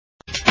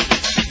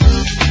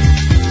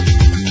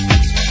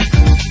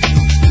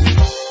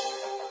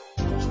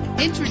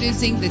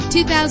Introducing the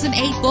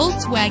 2008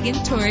 Volkswagen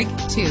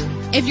Touareg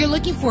 2. If you're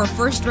looking for a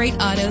first-rate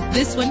auto,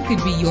 this one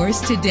could be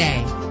yours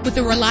today. With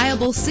a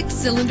reliable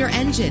 6-cylinder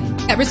engine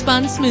that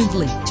responds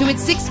smoothly to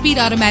its 6-speed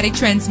automatic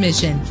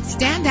transmission.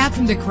 Stand out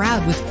from the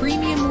crowd with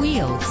premium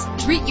wheels.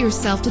 Treat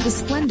yourself to the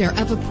splendor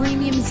of a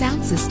premium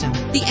sound system.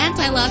 The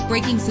anti-lock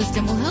braking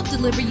system will help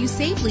deliver you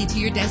safely to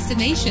your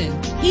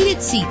destination.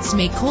 Heated seats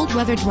make cold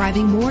weather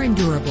driving more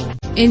endurable.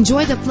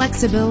 Enjoy the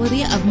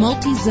flexibility of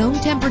multi-zone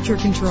temperature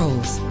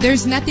controls.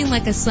 There's nothing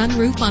like a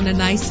sunroof on a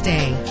nice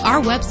day.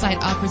 Our website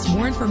offers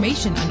more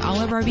information on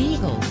all of our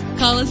vehicles.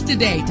 Call us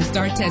today to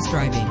start test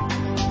driving.